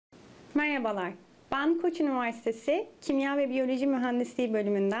Merhabalar, ben Koç Üniversitesi Kimya ve Biyoloji Mühendisliği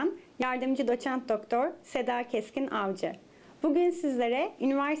bölümünden yardımcı doçent doktor Seda Keskin Avcı. Bugün sizlere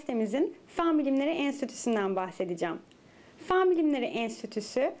üniversitemizin Fen Bilimleri Enstitüsü'nden bahsedeceğim. Fen Bilimleri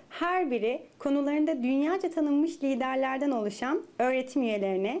Enstitüsü her biri konularında dünyaca tanınmış liderlerden oluşan öğretim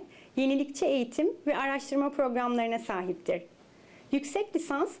üyelerine, yenilikçi eğitim ve araştırma programlarına sahiptir. Yüksek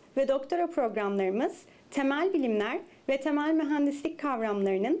lisans ve doktora programlarımız temel bilimler ve temel mühendislik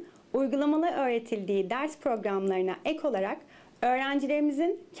kavramlarının uygulamalı öğretildiği ders programlarına ek olarak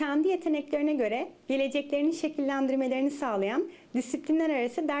öğrencilerimizin kendi yeteneklerine göre geleceklerini şekillendirmelerini sağlayan disiplinler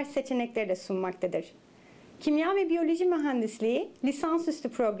arası ders seçenekleri de sunmaktadır. Kimya ve Biyoloji Mühendisliği lisansüstü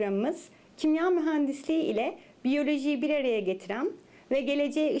programımız, kimya mühendisliği ile biyolojiyi bir araya getiren ve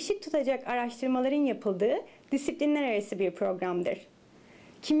geleceğe ışık tutacak araştırmaların yapıldığı disiplinler arası bir programdır.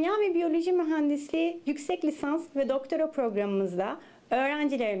 Kimya ve Biyoloji Mühendisliği yüksek lisans ve doktora programımızda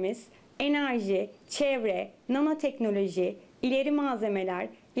öğrencilerimiz enerji, çevre, nanoteknoloji, ileri malzemeler,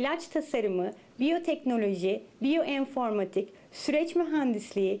 ilaç tasarımı, biyoteknoloji, biyoenformatik, süreç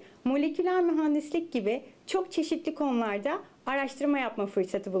mühendisliği, moleküler mühendislik gibi çok çeşitli konularda araştırma yapma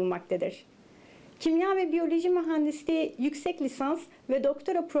fırsatı bulmaktadır. Kimya ve Biyoloji Mühendisliği yüksek lisans ve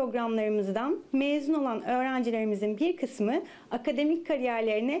doktora programlarımızdan mezun olan öğrencilerimizin bir kısmı akademik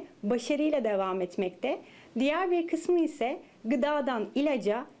kariyerlerine başarıyla devam etmekte, diğer bir kısmı ise gıdadan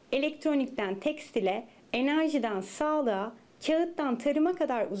ilaca, elektronikten tekstile, enerjiden sağlığa, kağıttan tarıma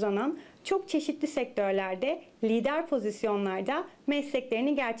kadar uzanan çok çeşitli sektörlerde lider pozisyonlarda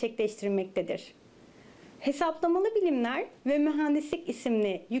mesleklerini gerçekleştirmektedir. Hesaplamalı bilimler ve mühendislik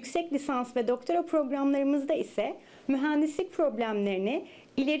isimli yüksek lisans ve doktora programlarımızda ise mühendislik problemlerini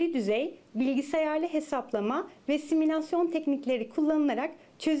ileri düzey bilgisayarlı hesaplama ve simülasyon teknikleri kullanılarak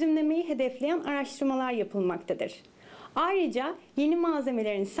çözümlemeyi hedefleyen araştırmalar yapılmaktadır. Ayrıca yeni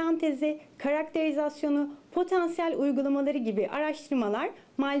malzemelerin sentezi, karakterizasyonu, potansiyel uygulamaları gibi araştırmalar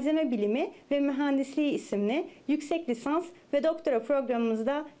malzeme bilimi ve mühendisliği isimli yüksek lisans ve doktora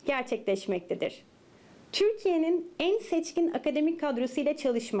programımızda gerçekleşmektedir. Türkiye'nin en seçkin akademik kadrosuyla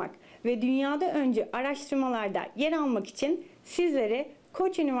çalışmak ve dünyada öncü araştırmalarda yer almak için sizleri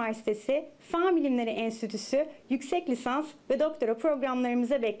Koç Üniversitesi Fen Bilimleri Enstitüsü yüksek lisans ve doktora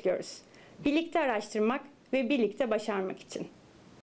programlarımıza bekliyoruz. Birlikte araştırmak ve birlikte başarmak için.